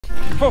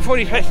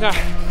4:40 pace now.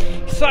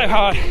 So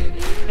hard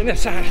in the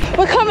sand.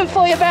 We're coming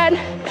for you, Ben.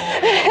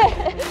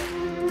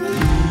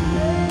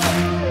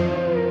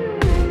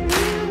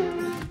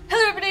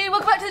 Hello everybody,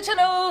 welcome back to the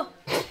channel.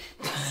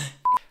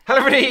 Hello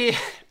everybody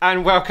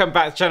and welcome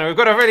back to the channel. We've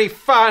got a really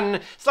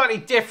fun, slightly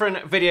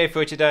different video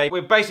for today.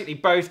 We're basically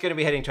both going to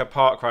be heading to a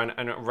parkrun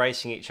and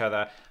racing each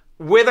other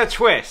with a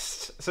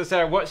twist. So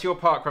Sarah, what's your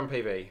parkrun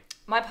PB?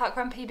 My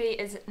parkrun PB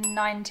is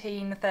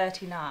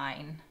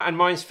 19:39. And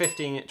mine's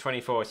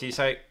 15:24. So you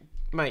say,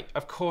 mate,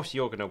 of course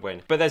you're going to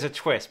win. But there's a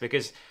twist,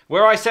 because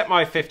where I set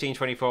my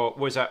 15:24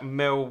 was at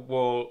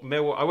Millwall,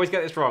 I always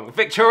get this wrong,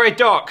 Victoria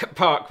Dock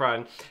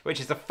Parkrun, which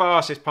is the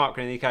fastest parkrun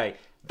in the UK.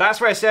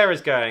 That's where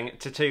Sarah's going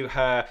to do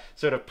her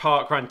sort of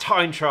parkrun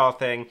time trial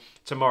thing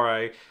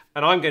tomorrow.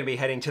 And I'm going to be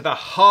heading to the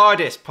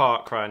hardest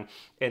parkrun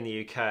in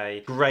the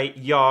UK, Great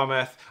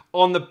Yarmouth,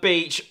 on the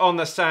beach, on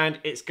the sand.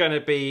 It's going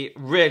to be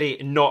really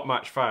not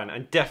much fun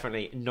and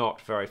definitely not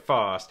very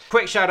fast.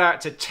 Quick shout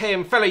out to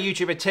Tim, fellow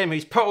YouTuber Tim,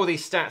 who's put all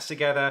these stats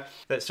together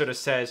that sort of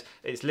says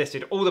it's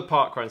listed all the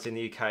parkruns in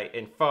the UK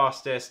in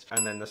fastest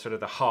and then the sort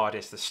of the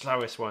hardest, the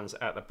slowest ones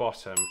at the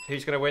bottom.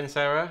 Who's going to win,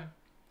 Sarah?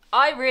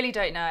 I really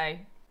don't know.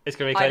 It's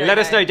going to be clear. Let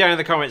us know down in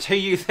the comments who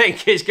you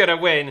think is going to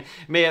win.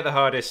 Me at the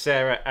hardest,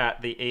 Sarah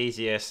at the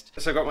easiest.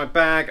 So I've got my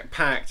bag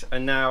packed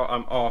and now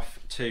I'm off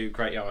to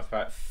Great Yarmouth,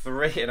 about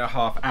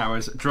 3.5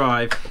 hours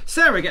drive.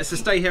 Sarah gets to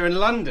stay here in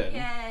London.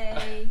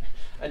 Yay.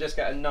 And just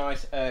get a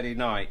nice early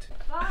night.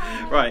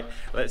 Bye. Right,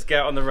 let's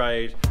get on the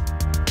road.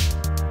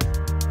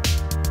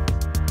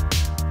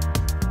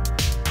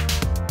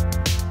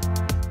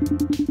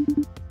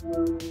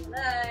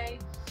 Hello.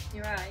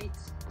 You're right.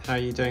 How are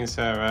you doing,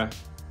 Sarah?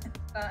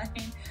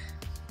 Fine.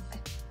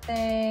 I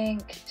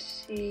think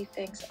she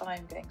thinks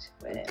I'm going to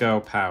win. Girl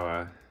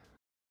power.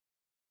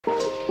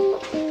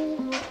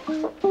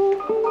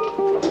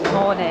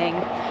 Morning.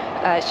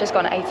 It's just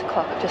gone 8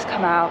 o'clock. I've just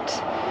come out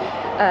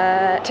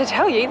to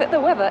tell you that the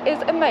weather is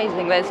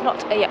amazing. There's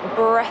not a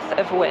breath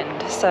of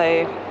wind, so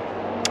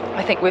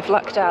I think we've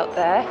lucked out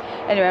there.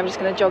 Anyway, I'm just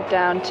going to jog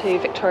down to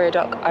Victoria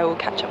Dock. I will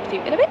catch up with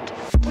you in a bit.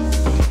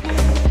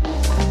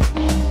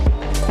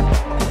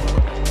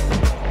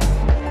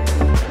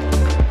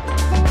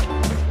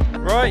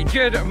 Right,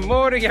 good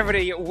morning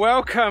everybody.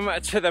 Welcome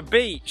to the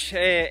beach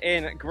here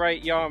in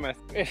Great Yarmouth.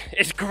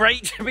 It's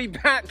great to be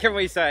back, can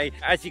we say?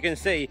 As you can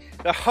see,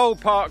 the whole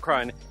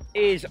parkrun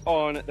is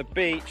on the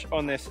beach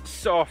on this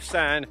soft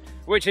sand,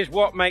 which is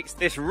what makes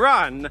this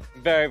run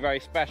very, very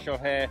special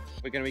here.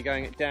 We're going to be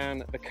going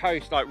down the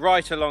coast, like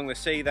right along the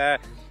sea there,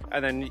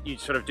 and then you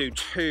sort of do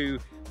 2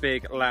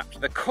 big laps.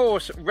 The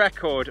course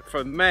record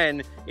for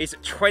men is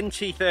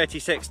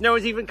 20:36. No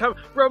one's even come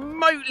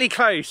remotely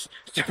close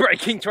to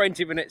breaking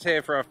 20 minutes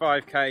here for a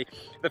 5k.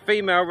 The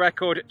female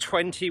record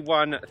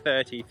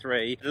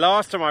 21:33.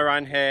 Last time I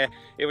ran here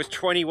it was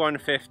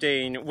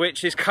 21:15,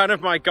 which is kind of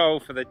my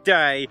goal for the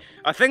day.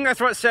 I think that's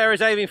what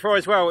Sarah's aiming for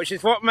as well, which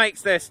is what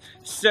makes this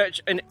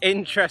such an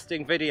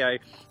interesting video.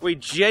 We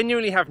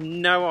genuinely have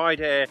no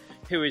idea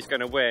who is going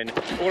to win.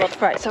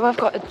 Right, so I've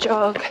got a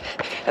jog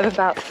of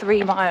about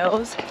 3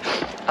 miles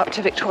up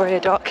to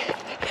Victoria Dock.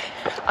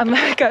 I'm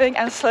going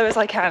as slow as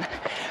I can,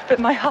 but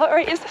my heart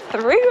rate is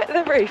through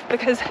the roof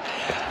because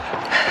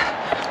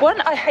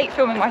 1, I hate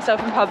filming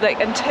myself in public,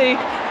 and 2,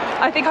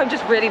 I think I'm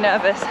just really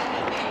nervous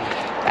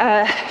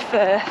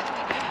for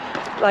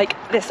like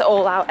this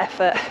all-out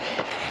effort.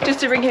 Just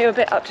to bring you a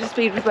bit up to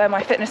speed with where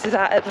my fitness is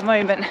at the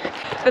moment.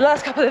 The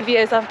last couple of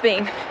years I've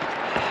been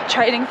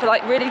training for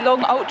like really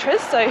long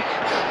ultras, so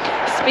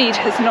speed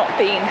has not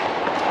been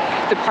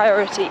the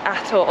priority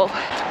at all.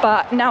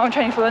 But now I'm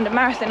training for London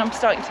Marathon, I'm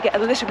starting to get a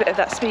little bit of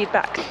that speed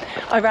back.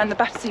 I ran the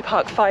Battersea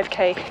Park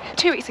 5k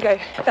 2 weeks ago.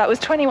 That was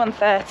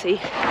 21:30.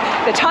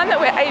 The time that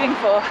we're aiming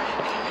for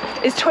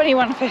is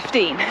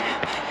 21:15.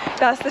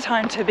 That's the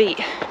time to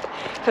beat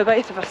for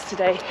both of us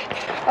today.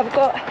 I've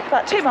got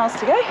about 2 miles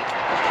to go.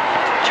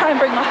 Try and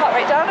bring my heart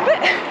rate down a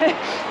bit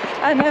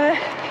and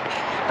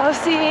I'll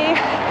see you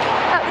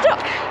at the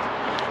dock.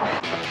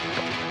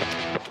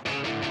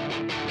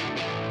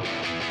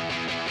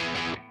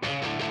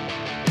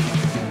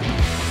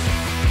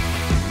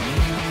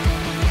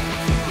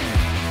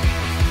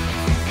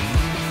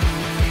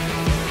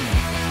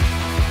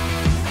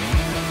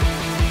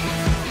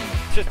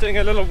 Just doing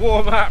a little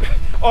warm up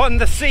on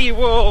the sea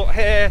wall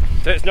here,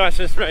 so it's nice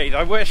and smooth.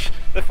 I wish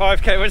the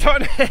 5k was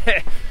on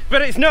here,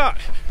 but it's not.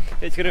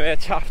 It's going to be a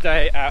tough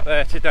day out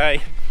there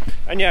today.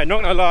 And yeah,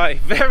 not gonna lie,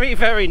 very,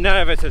 very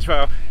nervous as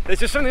well. There's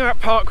just something about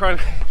parkrun,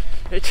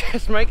 it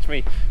just makes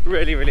me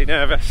really, really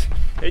nervous.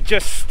 It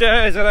just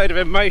stirs a load of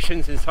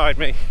emotions inside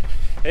me.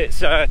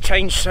 It's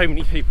changed so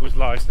many people's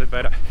lives for the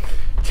better.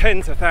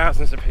 Tens of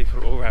thousands of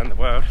people all around the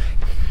world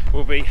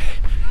will be,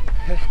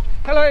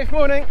 hello,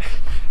 morning,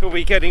 will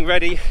be getting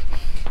ready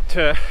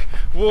to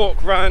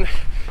walk, run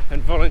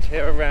and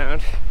volunteer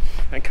around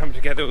and come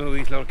together with all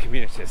these little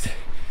communities.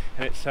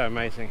 And it's so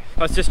amazing.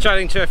 I was just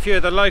chatting to a few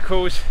of the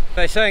locals.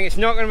 They're saying it's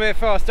not going to be a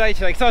fast day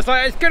today, because I was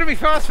like, it's going to be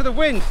fast for the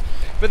wind,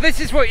 but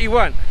this is what you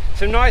want.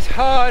 Some nice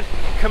hard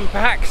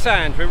compact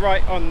sand. We're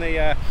right on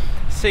the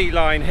sea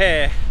line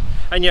here,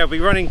 and yeah, we'll be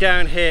running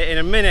down here in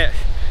a minute,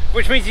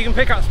 which means you can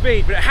pick up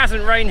speed, but it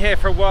hasn't rained here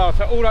for a while,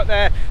 so all up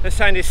there the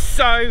sand is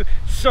so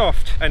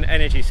soft and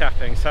energy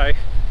sapping, so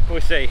we'll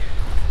see.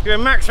 You're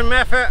in maximum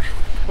effort,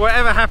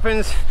 whatever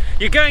happens.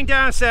 You're going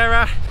down,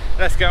 Sarah.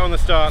 Let's get on the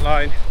start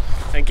line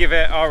and give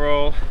it our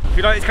all. If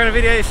you like these kind of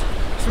videos,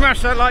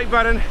 smash that like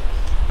button.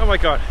 Oh my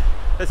god,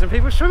 there's some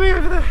people swimming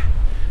over there.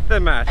 They're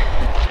mad.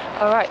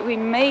 All right, we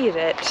made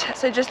it.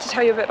 So just to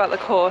tell you a bit about the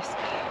course,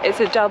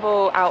 it's a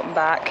double out and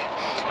back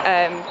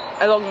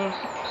along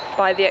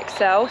by the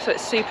Excel, so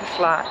it's super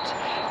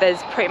flat.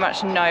 There's pretty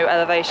much no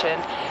elevation,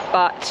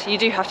 but you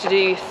do have to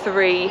do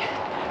 3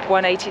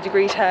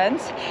 180-degree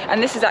turns,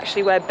 and this is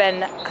actually where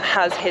Ben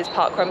has his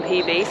parkrun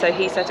PB, so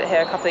he set it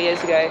here a couple of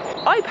years ago.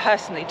 I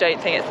personally don't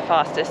think it's the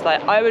fastest.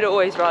 Like, I would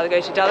always rather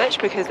go to Dulwich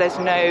because there's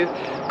no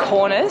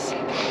corners,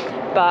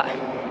 but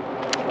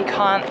you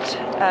can't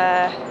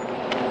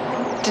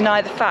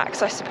deny the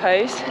facts, I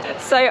suppose.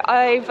 So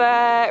I've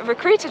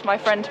recruited my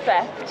friend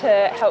Beth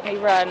to help me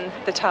run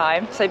the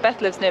time. So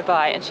Beth lives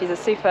nearby and she's a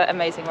super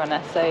amazing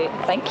runner, so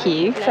thank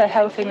you for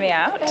helping me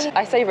out.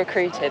 I say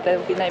recruited, there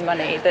will be no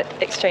money that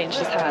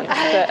exchanges hands,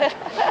 but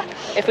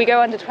if we go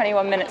under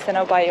 21 minutes then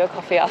I'll buy you a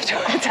coffee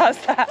afterwards. How's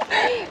that?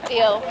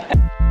 Deal.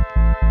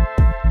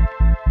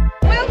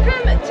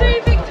 Welcome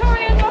to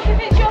Victoria Dock if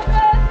it's your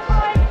first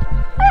time.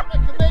 I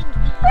recommend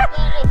that you start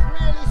off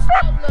really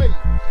slowly,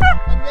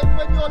 and then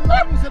when your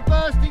lungs are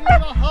bursting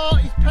and your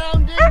heart is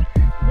pounding,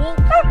 walk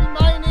the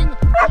remaining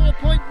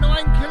 4.9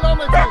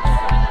 kilometres.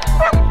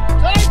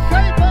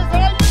 Timekeepers,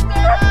 are you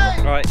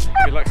ready? Right,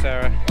 good luck,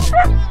 Sarah.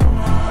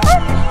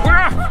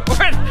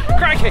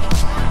 Crikey!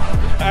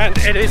 And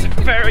it is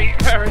very,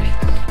 very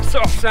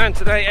soft sand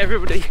today.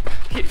 Everybody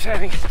keeps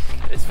saying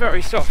it's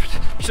very soft.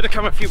 Should have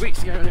come a few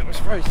weeks ago and it was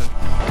frozen.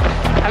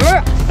 And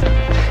look!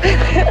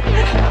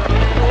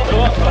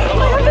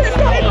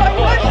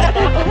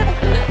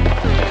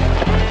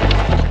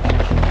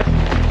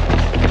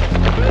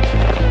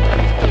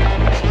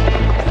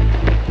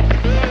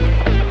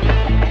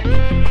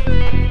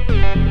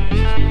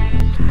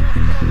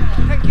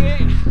 Thank you.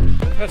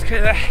 Let's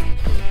clear there.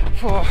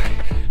 4,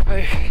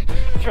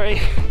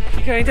 3.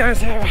 You're going down,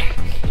 Sarah.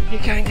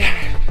 You're going down.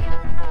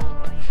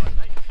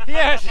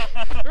 Yes,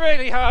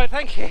 really hard.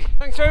 Thank you.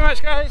 Thanks very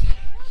much, guys.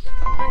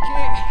 Thank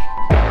you.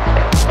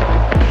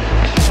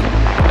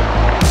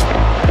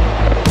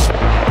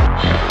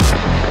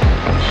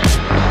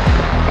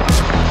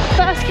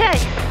 First K.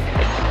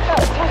 That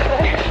was tough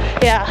though.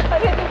 Yeah.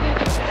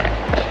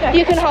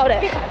 You can hold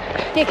it.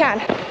 You can.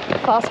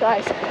 Fast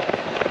guys.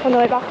 On the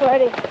way back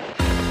already.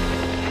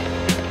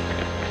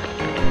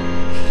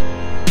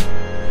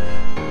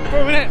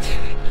 4 minutes.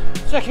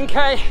 Second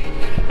K.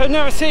 I've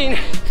never seen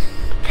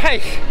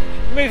pace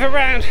move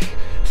around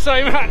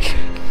so much.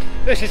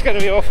 This is going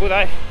to be awful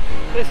though.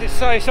 This is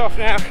so soft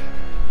now.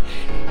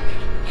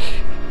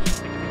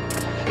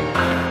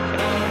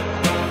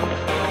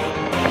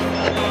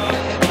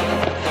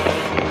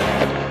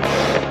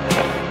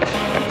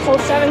 Full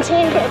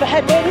 17, bit of a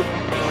headwind.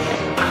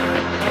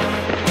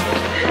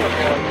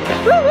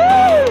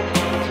 Woo-hoo!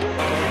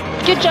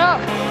 Good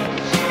job.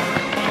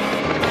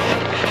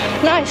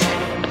 Nice.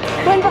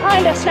 Wind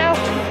behind us now.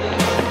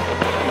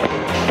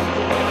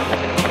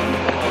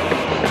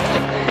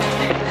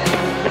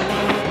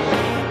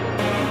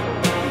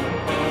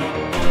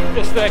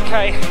 This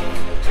 3K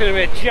is going to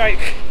be a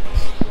joke.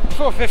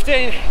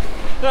 4:15.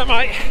 That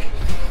might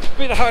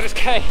be the hardest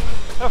K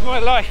of my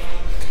life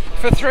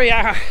for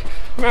 3-hour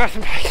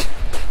marathon pace.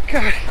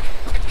 God,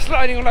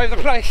 sliding all over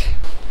the place.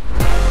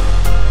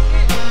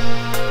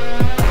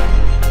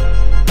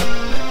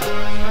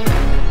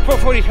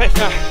 .440 pace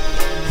now.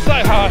 So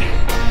hard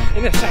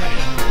in the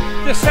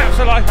sand. Just saps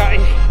the life out of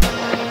you.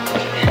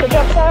 Good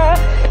job, Sarah.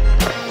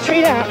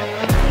 3 down.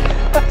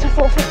 Back to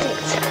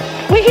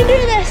 4:15. We can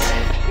do this.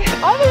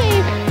 I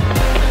believe.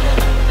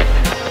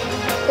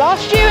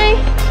 Last Dewey.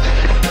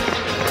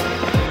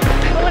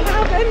 I wonder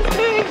how Ben's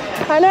doing.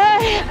 I know.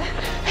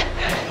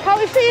 How are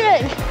we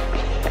feeling?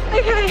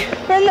 Okay.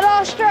 We're in the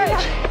last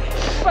stretch.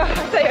 Well, I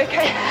say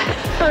okay.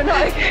 I'm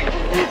not okay.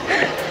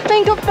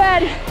 Think of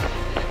Ben.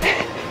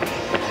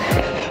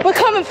 We're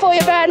coming for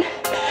you, Ben.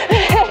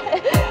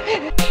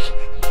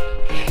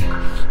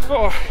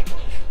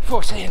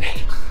 4:14.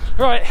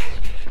 Right,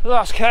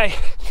 last K.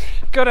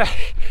 Gotta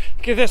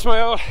give this my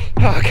all.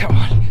 Oh, come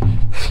on.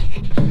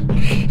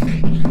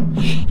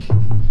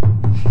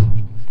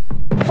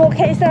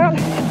 4K's down.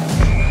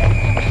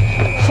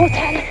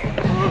 4:10.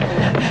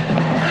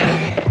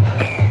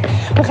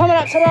 We're coming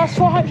up to the last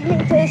 400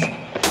 meters.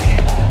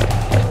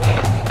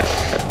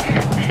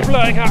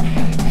 Blowing up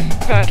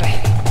badly.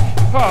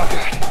 Oh,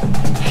 God.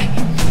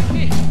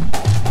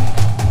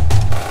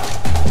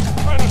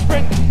 Final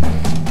sprint to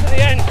the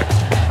end.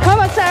 Come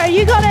on, Sarah,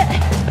 you got it.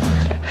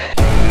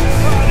 Oh,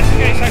 this is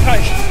getting so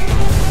close.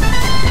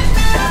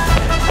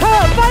 Come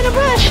on, find a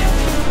push.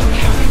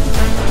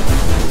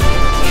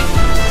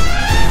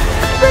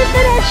 Sprint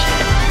finish.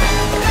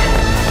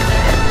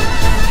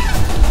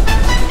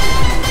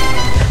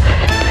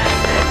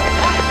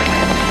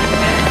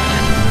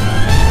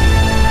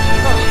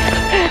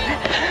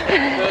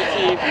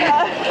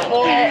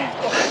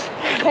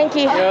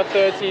 you. You're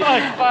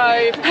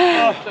 35.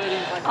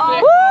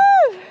 Woo!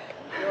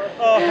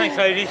 Oh, thanks,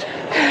 ladies.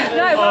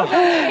 No,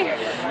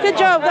 Good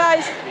job,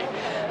 guys.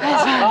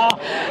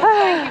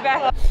 thank you,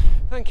 Beth.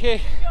 Thank you.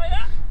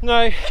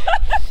 No.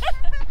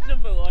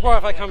 Why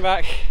have I come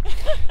back?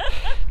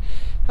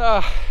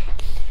 Oh.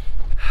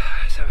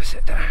 Let's have a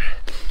sit down.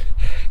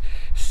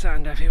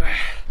 Sand everywhere.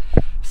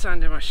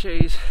 Sand in my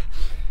shoes.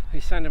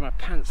 Maybe sand in my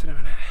pants in a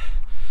minute.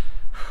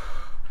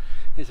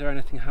 Is there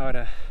anything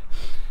harder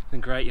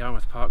than Great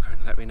Yarmouth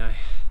Parkrun? Let me know.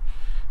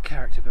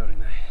 Character building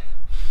though.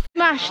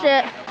 Smashed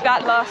it.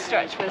 That last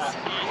stretch went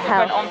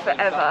on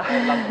forever,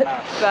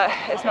 but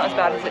it's not as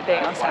bad as it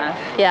being on sand.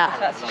 Yeah.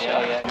 That's for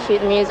sure. Cue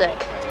the music.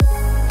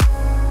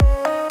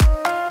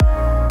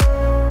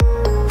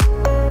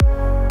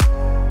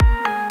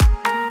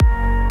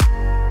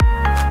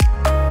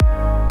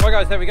 Well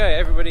guys, there we go.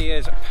 Everybody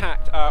is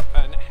packed up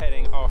and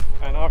heading off,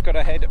 and I've got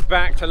to head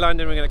back to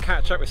London. We're going to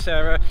catch up with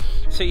Sarah,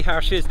 see how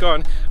she's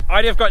gone.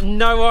 I've got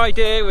no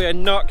idea. We are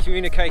not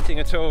communicating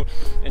at all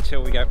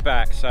until we get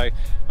back, so I'm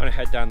going to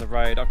head down the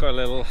road. I've got a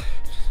little,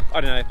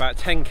 I don't know, about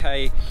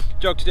 10k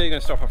jog to do. I'm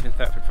going to stop off in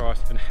Thetford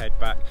Forest and head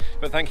back.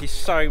 But thank you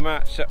so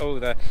much to all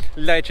the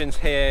legends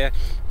here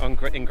in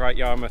Great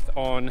Yarmouth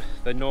on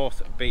the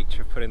North Beach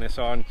for putting this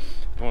on.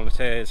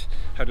 Volunteers,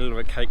 had a little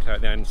bit of cake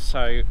at the end.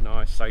 So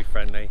nice, so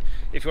friendly.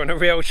 If you want a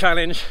real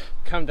challenge,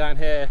 come down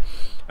here,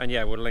 and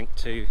yeah, we'll link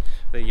to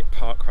the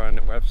parkrun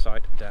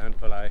website down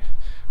below.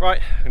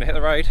 Right, I'm gonna hit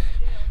the road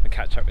and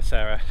catch up with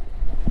Sarah.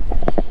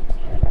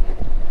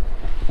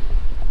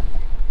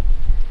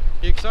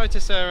 You excited,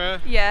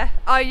 Sarah? Yeah,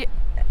 I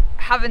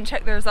haven't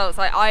checked the results.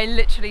 I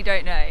literally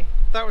don't know.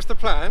 That was the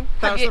plan.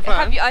 That was the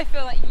plan. Have you? I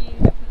feel like you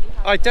definitely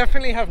have. I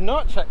definitely have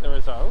not checked the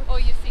results. Or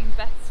you've seen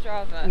Beth's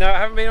Strava. No, I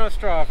haven't been on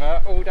Strava.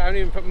 I haven't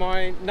even put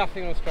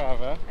nothing on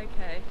Strava.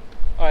 Okay.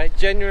 I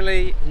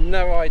genuinely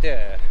no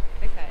idea.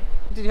 Okay.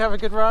 Did you have a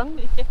good run?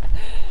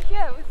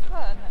 Yeah, it was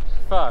fun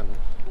actually. Fun.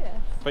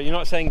 Yes. But you're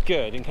not saying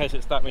good in case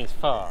that means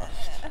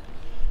fast.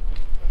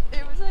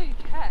 It was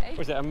okay.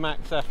 Was it a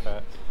max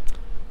effort?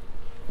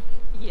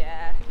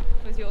 Yeah.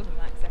 Was yours a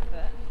max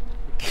effort?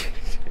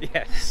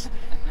 Yes,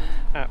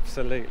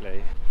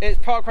 absolutely. It's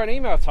parkrun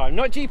email time,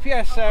 not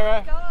GPS,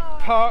 Sarah. Oh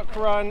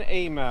Parkrun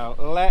email.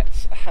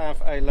 Let's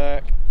have a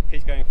look.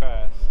 Who's going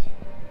first?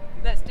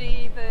 Let's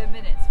do the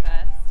minutes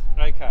first.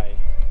 Okay.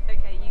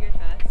 Okay, you go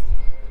first.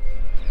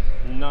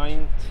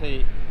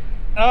 90.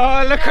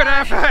 Oh, look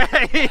at her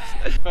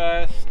face!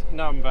 First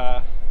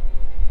number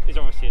is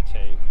obviously a 2.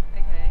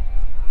 Okay.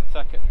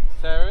 Second,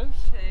 Sarah's?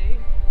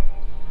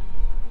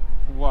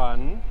 2.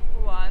 1.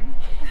 1.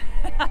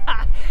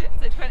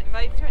 So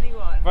both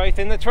 21. Both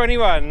in the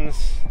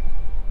 21s.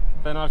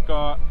 Then I've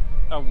got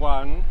a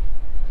 1.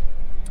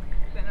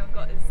 Then I've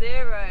got a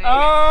 0.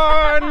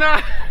 Oh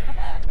no!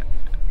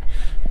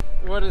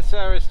 What is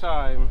Sarah's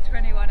time?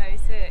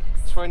 21:06.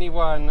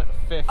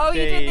 21:50. Oh,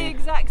 you did the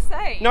exact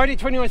same? No, I did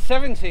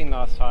 21:17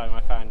 last time,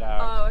 I found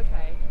out. Oh,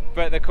 okay.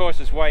 But the course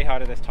was way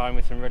harder this time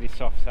with some really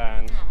soft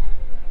sand.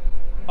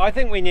 Oh. I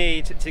think we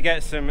need to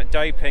get some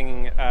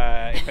doping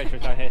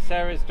officials down here.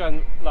 Sarah's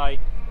done like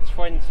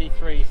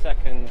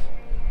 23-second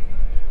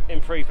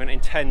improvement in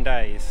 10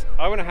 days.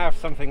 I want to have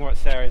something what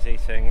Sarah's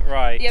eating,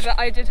 right? Yeah, but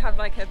I did have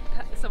like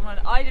someone.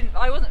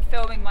 I wasn't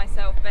filming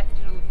myself. Beth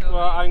did all the filming.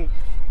 Well, I'm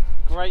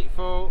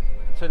grateful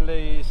to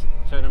lose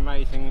to an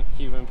amazing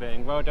human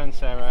being. Well done,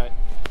 Sarah.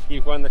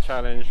 You've won the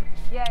challenge.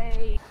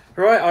 Yay!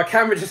 Right, our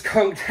camera just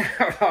conked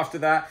out after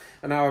that,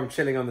 and now I'm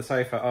chilling on the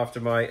sofa after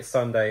my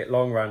Sunday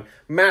long run.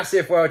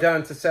 Massive well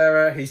done to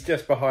Sarah, who's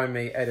just behind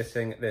me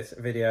editing this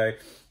video.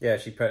 Yeah,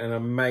 she put an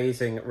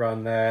amazing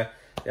run there.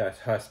 Yeah,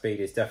 her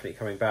speed is definitely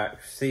coming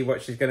back. See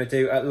what she's going to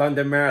do at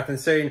London Marathon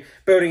soon.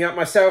 Building up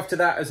myself to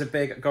that as a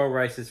big goal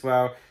race as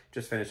well.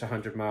 Just finished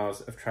 100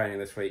 miles of training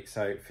this week,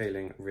 so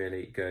feeling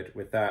really good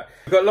with that.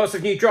 We've got lots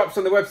of new drops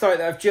on the website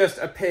that have just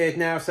appeared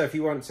now, so if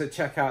you want to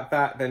check out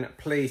that, then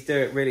please do.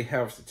 It really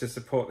helps to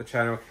support the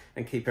channel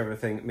and keep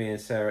everything me and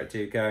Sarah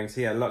do going.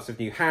 So yeah, lots of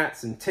new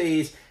hats and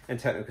tees and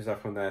technical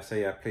stuff on there. So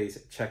yeah, please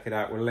check it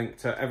out. We'll link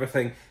to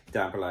everything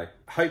down below.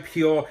 Hope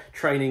your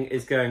training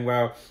is going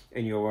well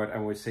in your world,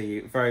 and we'll see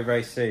you very,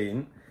 very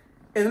soon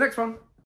in the next one.